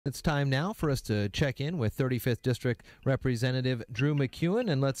It's time now for us to check in with 35th District Representative Drew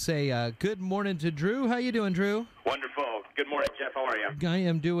MacEwen, and let's say good morning to Drew. How you doing, Drew? Wonderful. Good morning, Jeff. How are you? I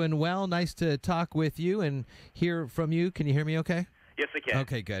am doing well. Nice to talk with you and hear from you. Can you hear me okay? Yes, I can.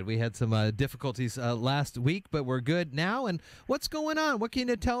 Okay, good. We had some difficulties last week, but we're good now. And what's going on? What can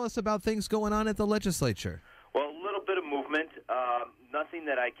you tell us about things going on at the legislature? Well, a little bit of movement. Nothing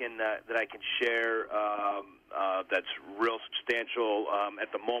that I can share that's real substantial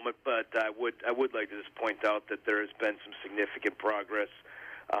at the moment. But I would like to just point out that there has been some significant progress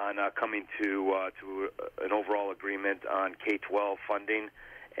on coming to an overall agreement on K-12 funding,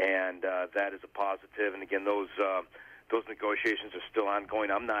 and that is a positive. And again, those negotiations are still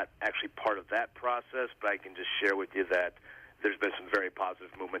ongoing. I'm not actually part of that process, but I can just share with you that there's been some very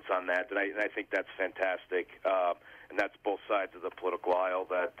positive movements on that, and I think that's fantastic. And that's both sides of the political aisle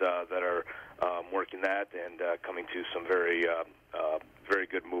that are working that and coming to some very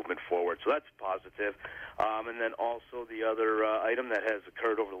good movement forward. So that's positive. And then also the other item that has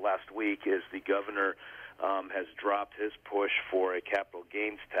occurred over the last week is the governor has dropped his push for a capital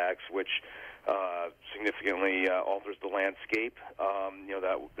gains tax, which significantly alters the landscape.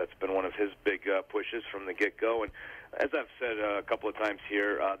 That's been one of his big pushes from the get-go. And as I've said a couple of times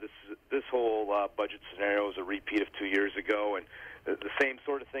here, this whole budget scenario is a repeat of 2 years ago, and the same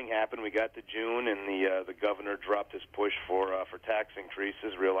sort of thing happened. We got to June, and the governor dropped his push for tax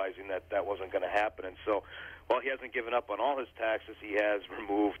increases, realizing that wasn't going to happen. And so, while he hasn't given up on all his taxes, he has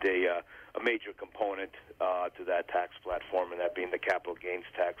removed a major component to that tax platform, and that being the capital gains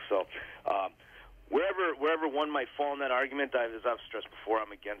tax. So, wherever one might fall in that argument, as I've stressed before,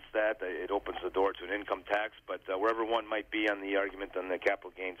 I'm against that. It opens the door to an income tax, but wherever one might be on the argument on the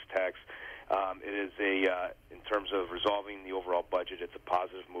capital gains tax, it is in terms of resolving the overall budget, it's a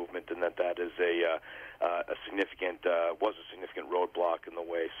positive movement, and that is a significant roadblock in the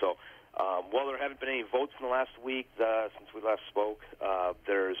way. So, while there haven't been any votes in the last week since we last spoke,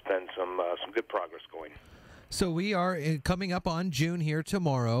 there's been some good progress going. So we are coming up on June here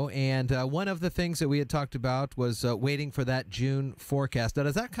tomorrow, and one of the things that we had talked about was waiting for that June forecast. Now,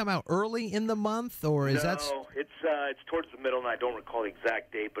 does that come out early in the month, or is that? No, it's towards the middle, and I don't recall the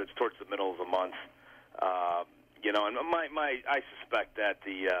exact date, but it's towards the middle of the month. And I suspect that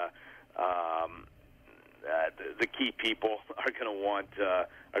the key people are going to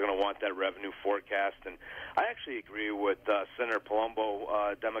want that revenue forecast, and I actually agree with Senator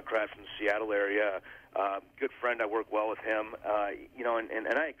Palumbo, Democrat from the Seattle area. Good friend, I work well with him.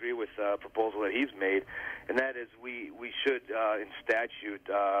 And I agree with the proposal that he's made, and that is we should in statute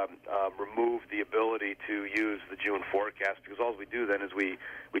remove the ability to use the June forecast, because all we do then is we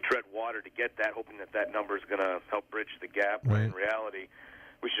tread water to get that, hoping that number is going to help bridge the gap. Right. When in reality,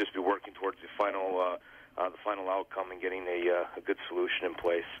 we should just be working towards the final outcome and getting a good solution in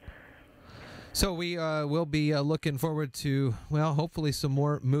place. So we will be looking forward to, well, hopefully some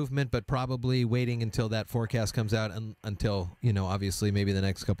more movement, but probably waiting until that forecast comes out, and until, obviously maybe the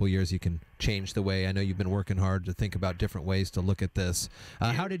next couple of years you can change the way. I know you've been working hard to think about different ways to look at this.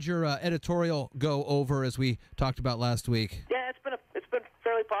 How did your editorial go over, as we talked about last week? Yeah, it's been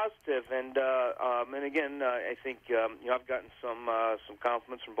fairly positive, and again, I think I've gotten some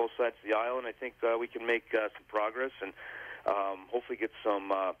compliments from both sides of the aisle, and I think we can make some progress and hopefully get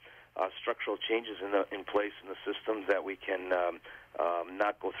some structural changes in place in the system, that we can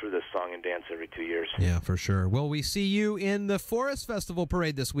not go through this song and dance every 2 years. Yeah, for sure. Well, we see you in the Forest Festival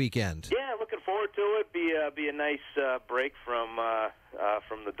parade this weekend. Yeah, looking forward to it. Be a nice break from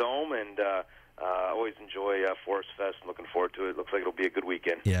the Dome, and always enjoy Forest Fest. Looking forward to it. Looks like it'll be a good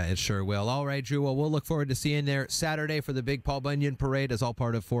weekend. Yeah, it sure will. All right, Drew. Well, we'll look forward to seeing you there Saturday for the big Paul Bunyan parade, as all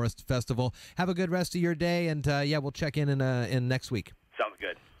part of Forest Festival. Have a good rest of your day, and we'll check in next week. Sounds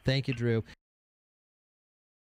good. Thank you, Drew.